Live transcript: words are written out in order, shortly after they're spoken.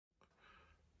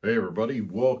Hey everybody,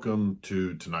 welcome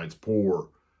to tonight's pour.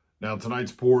 Now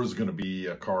tonight's pour is going to be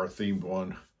a car themed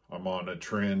one. I'm on a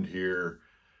trend here.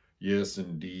 Yes,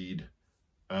 indeed.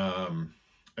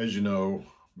 As you know,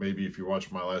 maybe if you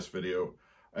watched my last video,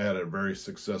 I had a very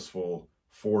successful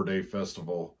 4-day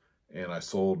festival and I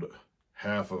sold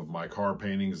half of my car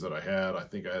paintings that I had. I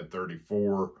think I had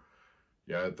 34.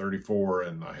 Yeah, I had 34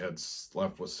 and I had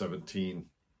left with 17.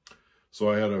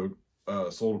 So I had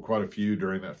sold quite a few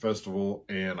during that festival,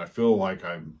 and I feel like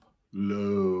I'm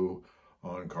low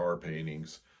on car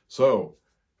paintings. So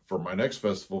for my next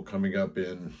festival coming up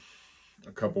in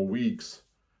a couple weeks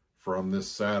from this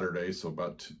Saturday, so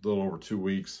about a little over 2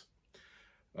 weeks,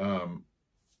 I'm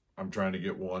trying to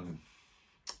get one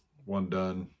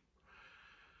done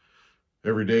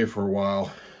every day for a while.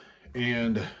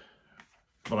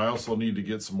 But I also need to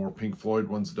get some more Pink Floyd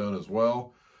ones done as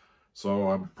well. So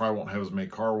I probably won't have as many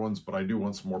car ones, but I do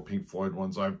want some more Pink Floyd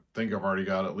ones. I think I've already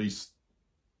got at least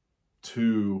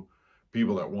 2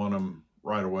 people that want them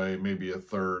right away, maybe a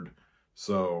third.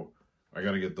 So I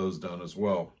got to get those done as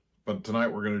well. But tonight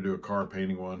we're going to do a car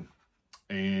painting one.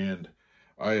 And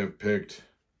I have picked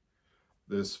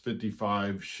this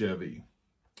 55 Chevy.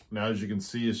 Now, as you can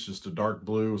see, it's just a dark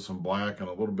blue with some black and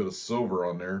a little bit of silver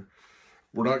on there.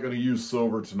 We're not going to use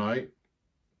silver tonight,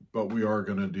 but we are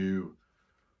going to do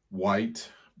white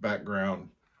background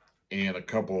and a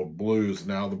couple of blues.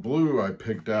 Now the blue I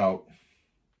picked out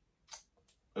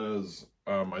as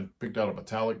I picked out a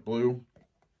metallic blue,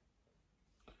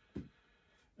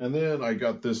 and then I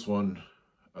got this one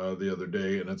the other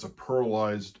day, and it's a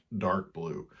pearlized dark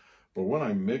blue. But when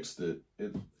I mixed it,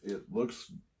 it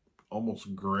looks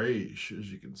almost grayish,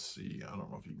 as you can see. I don't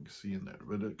know if you can see in that,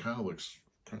 but it kind of looks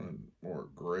kind of more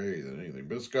gray than anything,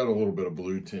 but it's got a little bit of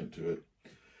blue tint to it.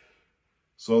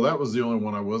 So that was the only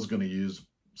one I was going to use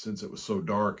since it was so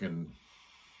dark, and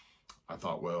I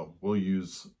thought, well, we'll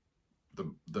use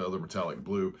the other metallic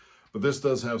blue. But this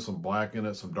does have some black in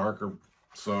it, some darker,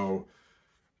 so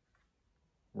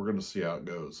we're going to see how it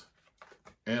goes.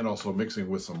 And also mixing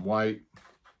with some white,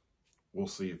 we'll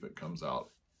see if it comes out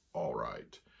all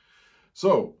right.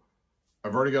 So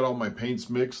I've already got all my paints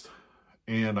mixed,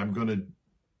 and I'm going to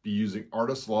be using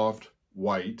Artist Loft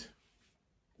White,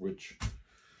 which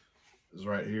is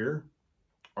right here,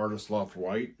 Artist Loft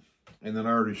White. And then I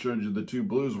already showed you the 2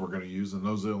 blues we're going to use, and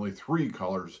those are the only 3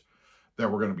 colors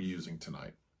that we're going to be using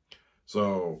tonight.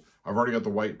 So I've already got the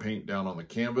white paint down on the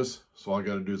canvas, so all I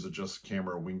got to do is adjust the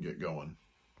camera and we can get going.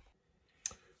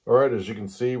 All right, as you can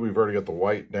see, we've already got the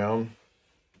white down.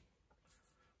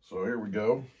 So here we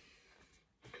go.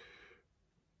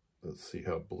 Let's see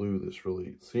how blue this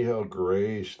really, see how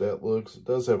grayish that looks. It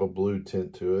does have a blue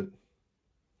tint to it.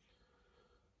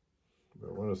 I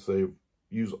want to say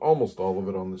use almost all of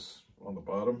it on the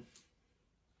bottom.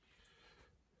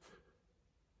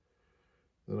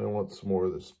 Then I want some more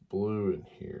of this blue in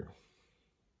here.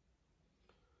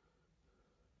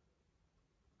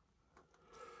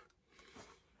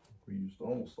 We used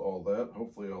almost all that.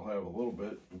 Hopefully I'll have a little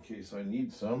bit in case I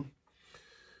need some.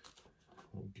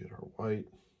 We'll get our white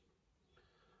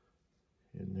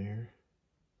in there.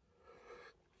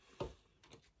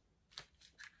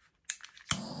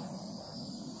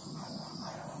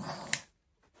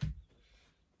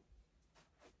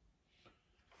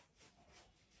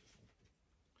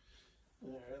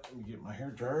 Let me get my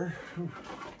hair dryer.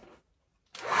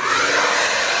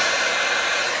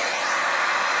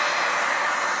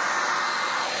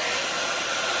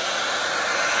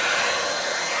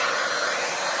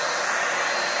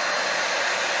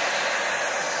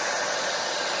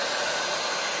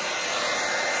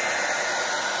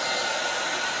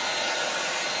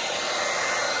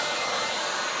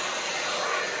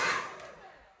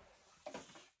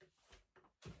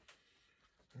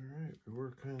 All right,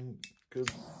 we're kind of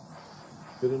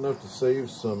good enough to save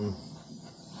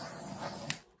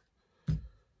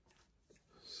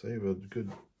a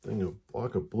good thing, a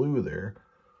block of blue there.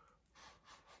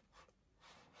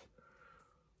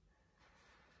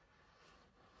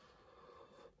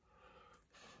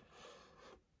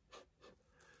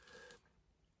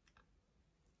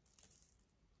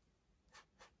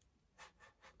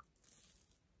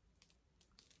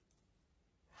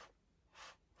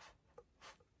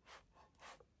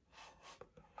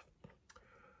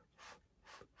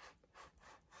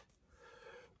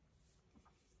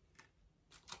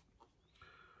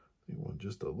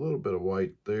 Just a little bit of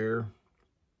white there.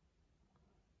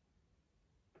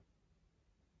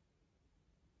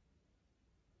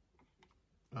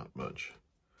 Not much.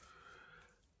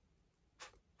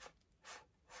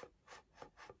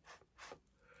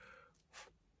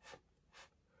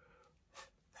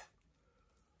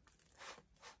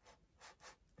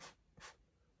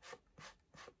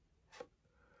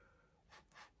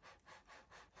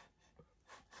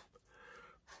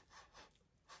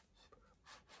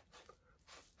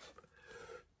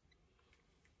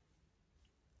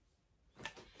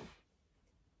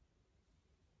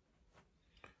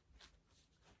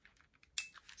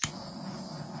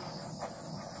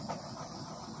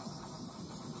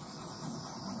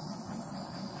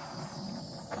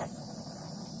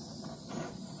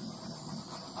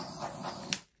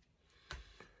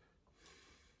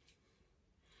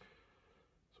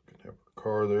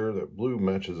 car there. That blue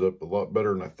matches up a lot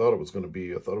better than I thought it was going to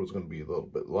be. I thought it was going to be a little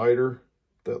bit lighter.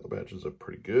 That matches up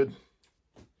pretty good.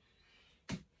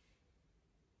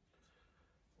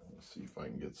 Let's see if I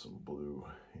can get some blue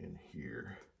in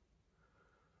here.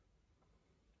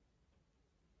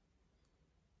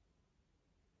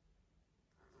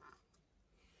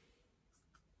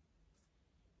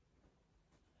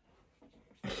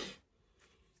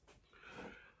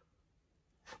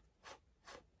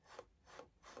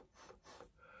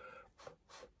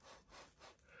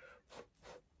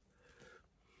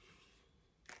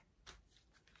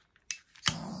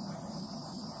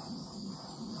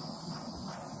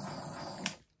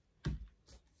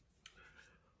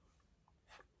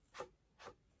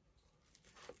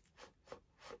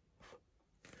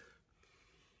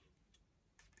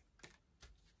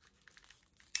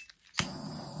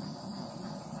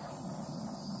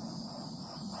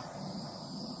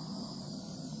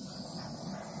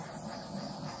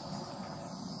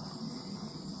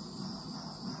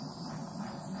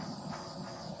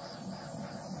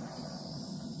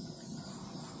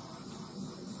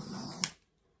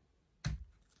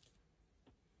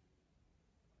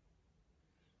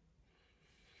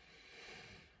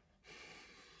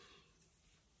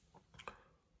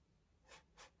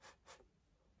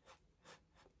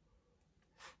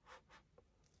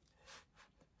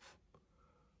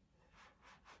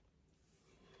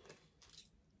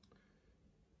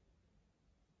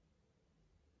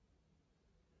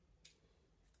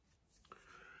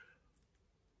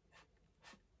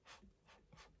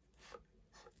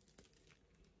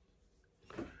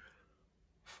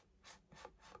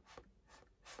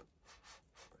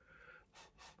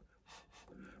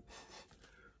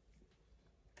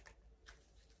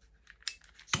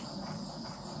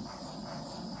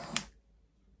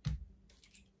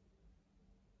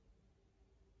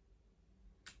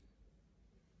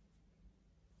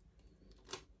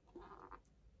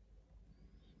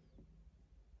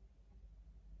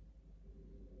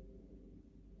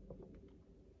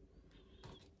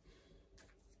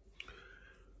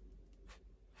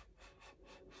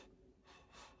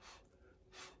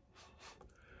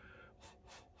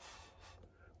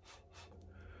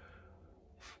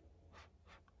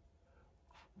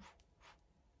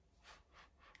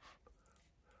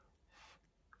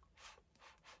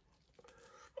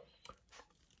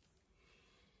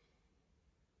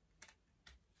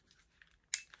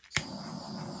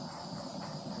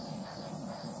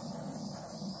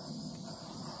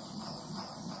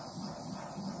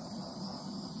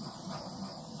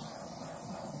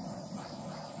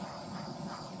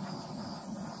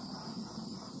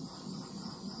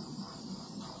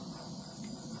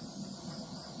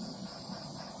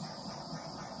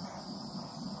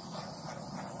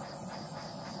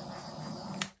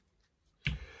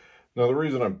 Now the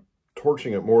reason I'm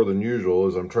torching it more than usual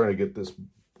is I'm trying to get this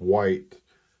white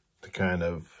to kind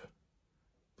of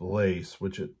lace,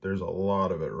 which there's a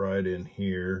lot of it right in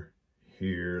here,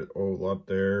 oh, a lot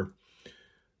there.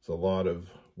 It's a lot of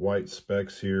white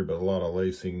specks here, but a lot of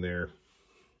lacing there.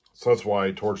 So that's why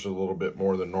I torched it a little bit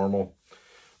more than normal.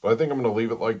 But I think I'm going to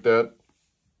leave it like that.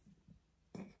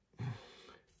 I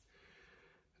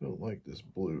don't like this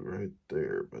blue right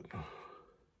there, but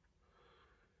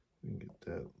we can get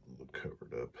that a little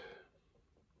covered up.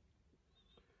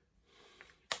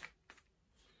 Let's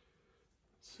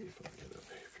see if I can get a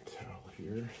paper towel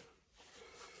here.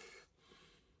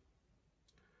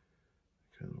 I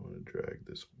kind of want to drag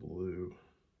this blue.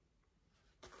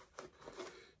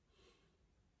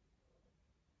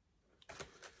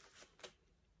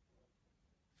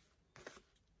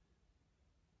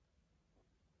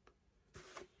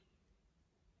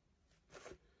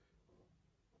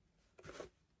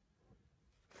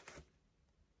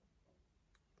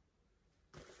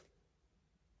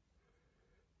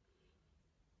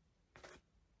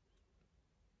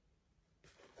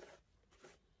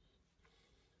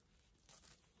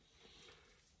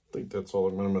 I think that's all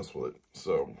I'm going to mess with it.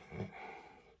 So,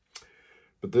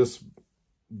 but this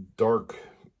dark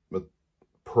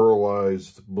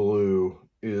pearlized blue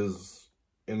is,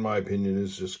 in my opinion,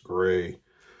 is just gray.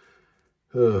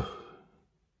 But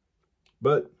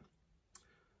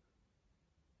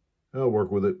I'll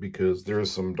work with it because there is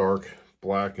some dark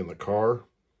black in the car,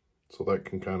 so that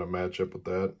can kind of match up with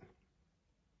that.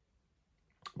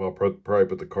 I'll probably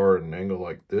put the car at an angle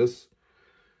like this.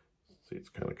 See, it's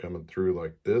kind of coming through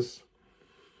like this.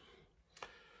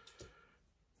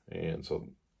 And so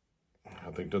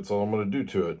I think that's all I'm going to do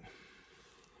to it.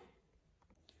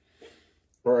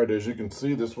 All right, as you can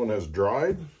see, this one has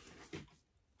dried.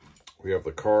 We have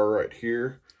the car right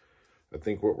here. I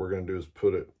think what we're going to do is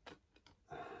put it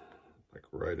like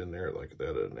right in there like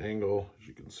that at an angle. As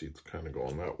you can see, it's kind of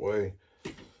going that way.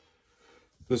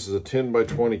 This is a 10 by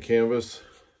 20 canvas.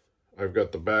 I've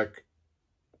got the back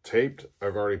taped.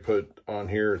 I've already put on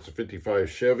here, it's a 55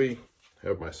 Chevy.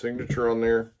 Have my signature on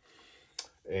there.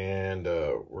 And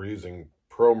we're using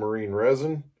Pro Marine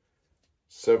resin,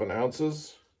 7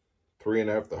 ounces,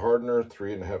 3.5 the hardener,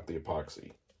 3.5 the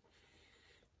epoxy.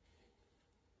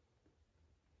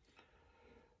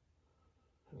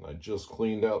 And I just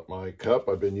cleaned out my cup.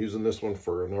 I've been using this one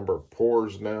for a number of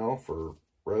pours now for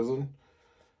resin.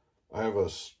 I have a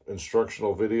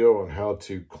instructional video on how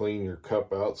to clean your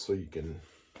cup out so you can,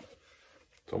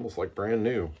 it's almost like brand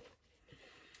new.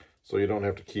 So you don't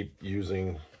have to keep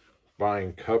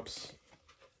buying cups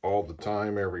all the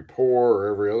time, every pour or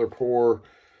every other pour.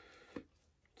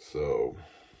 So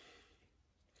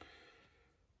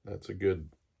that's a good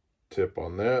tip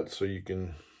on that, so you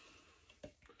can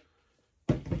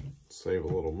save a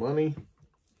little money.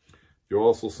 You'll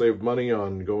also save money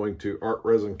on going to Art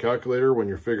Resin Calculator when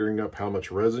you're figuring out how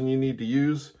much resin you need to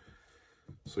use,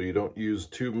 so you don't use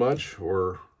too much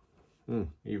or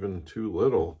even too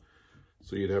little.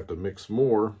 So you'd have to mix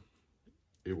more.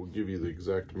 It will give you the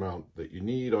exact amount that you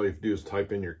need. All you have to do is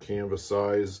type in your canvas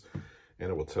size,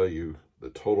 and it will tell you the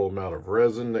total amount of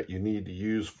resin that you need to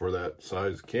use for that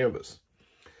size canvas.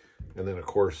 And then, of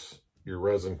course, your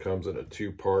resin comes in a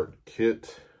 2-part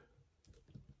kit.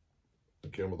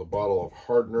 It comes with a bottle of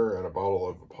hardener and a bottle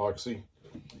of epoxy.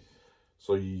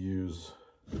 So you use,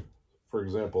 for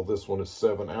example, this one is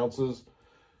 7 ounces.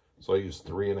 So I use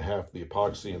 3.5 the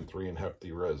epoxy and 3.5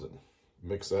 the resin.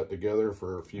 Mix that together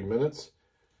for a few minutes,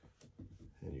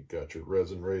 and you got your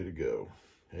resin ready to go.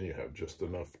 And you have just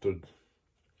enough to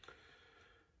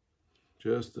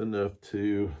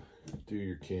do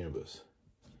your canvas.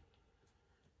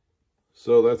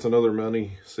 So that's another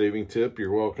money saving tip.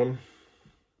 You're welcome.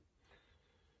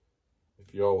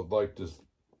 If y'all would like to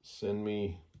send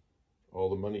me all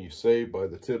the money you save by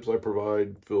the tips I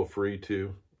provide, feel free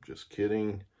to. Just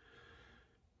kidding.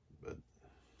 But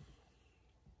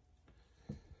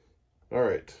all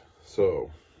right,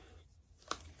 so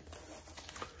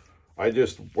I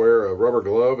just wear a rubber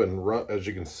glove and run, as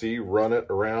you can see, run it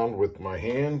around with my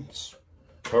hands,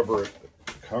 cover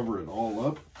it all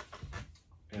up.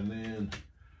 And then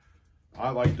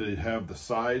I like to have the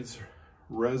sides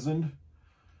resined,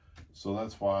 so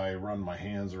that's why I run my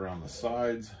hands around the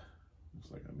sides.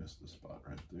 Looks like I missed a spot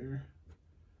right there.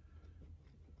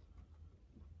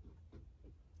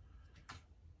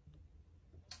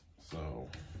 So,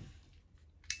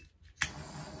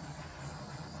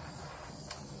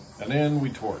 and then we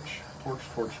torch.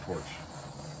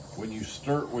 When you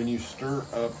stir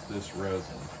up this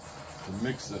resin to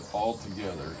mix it all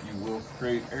together, you will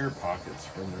create air pockets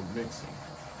from the mixing.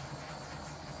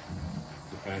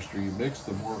 The faster you mix,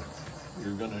 the more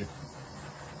you're going to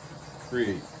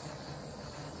create.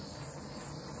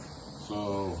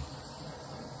 So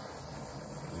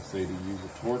they say to use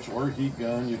a torch or a heat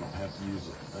gun. You don't have to use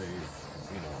a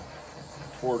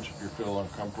torch if you feel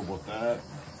uncomfortable with that.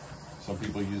 Some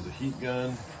people use a heat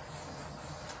gun.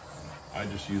 I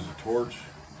just use a torch.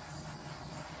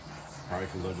 Probably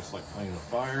because I just like playing with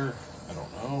fire. I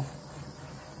don't know.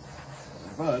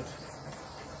 But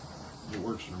it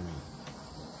works for me.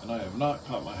 And I have not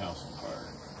caught my house on fire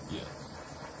yet.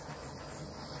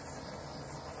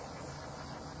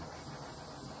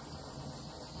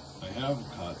 I have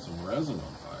caught some resin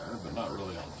on fire, but not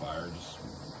really on fire, just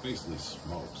basically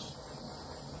smokes.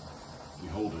 You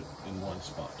hold it in one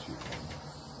spot too long,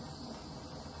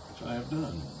 which I have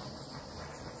done.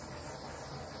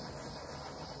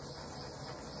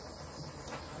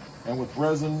 And with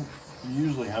resin, you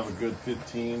usually have a good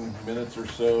 15 minutes or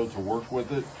so to work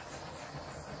with it.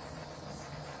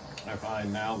 I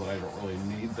find now that I don't really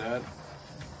need that.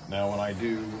 Now when I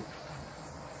do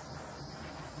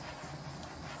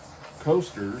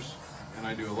coasters, and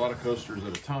I do a lot of coasters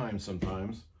at a time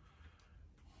sometimes,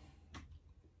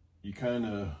 you kind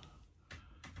of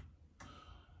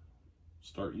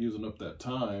start using up that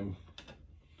time,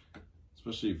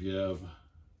 especially if you have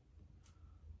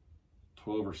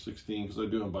 12 or 16, because I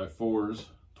do them by 4s,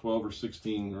 12 or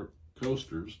 16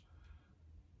 coasters,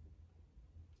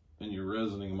 and you're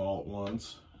resining them all at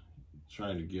once,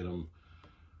 trying to get them,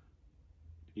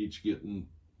 each getting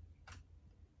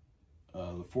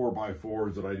the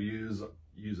 4x4s that I use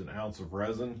an ounce of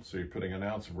resin, so you're putting an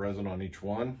ounce of resin on each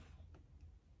one,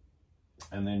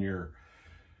 and then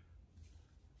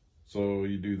so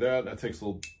you do that. That takes a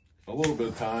little bit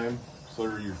of time, so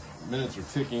your minutes are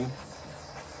ticking.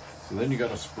 So then you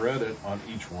got to spread it on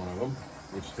each one of them,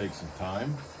 which takes some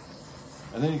time.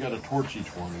 And then you got to torch each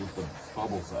one to get the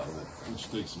bubbles out of it, which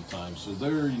takes some time. So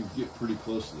there you get pretty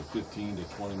close to the 15 to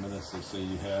 20 minutes they say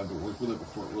you have to work with it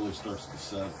before it really starts to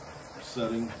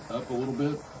setting up a little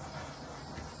bit.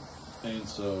 And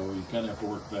so you kind of have to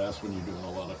work fast when you're doing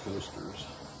a lot of coasters.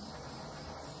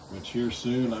 Which here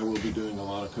soon I will be doing a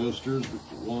lot of coasters.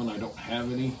 One, I don't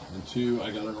have any, and two,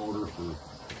 I got an order for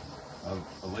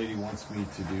a lady wants me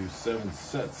to do 7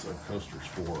 sets of coasters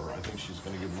for her. I think she's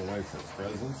going to give them away for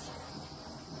presents.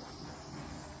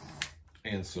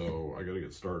 And so I got to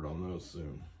get started on those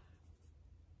soon.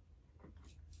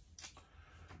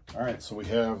 All right, so we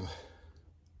have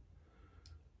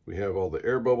all the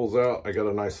air bubbles out. I got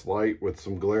a nice light with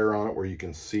some glare on it where you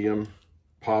can see them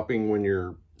popping when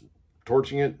you're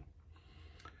torching it.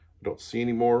 I don't see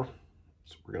any more,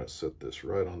 so we're going to set this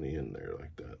right on the end there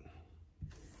like that.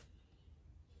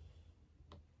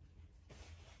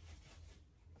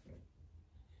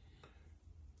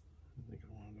 I think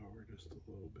I want it over just a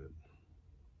little bit.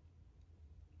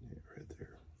 Yeah, right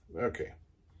there. Okay.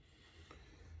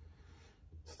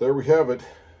 So there we have it.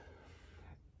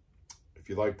 If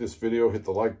you like this video, hit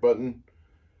the like button.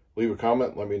 Leave a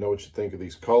comment. Let me know what you think of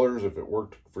these colors, if it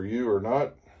worked for you or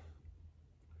not.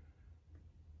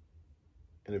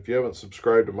 And if you haven't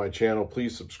subscribed to my channel,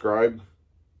 please subscribe.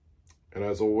 And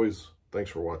as always, thanks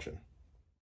for watching.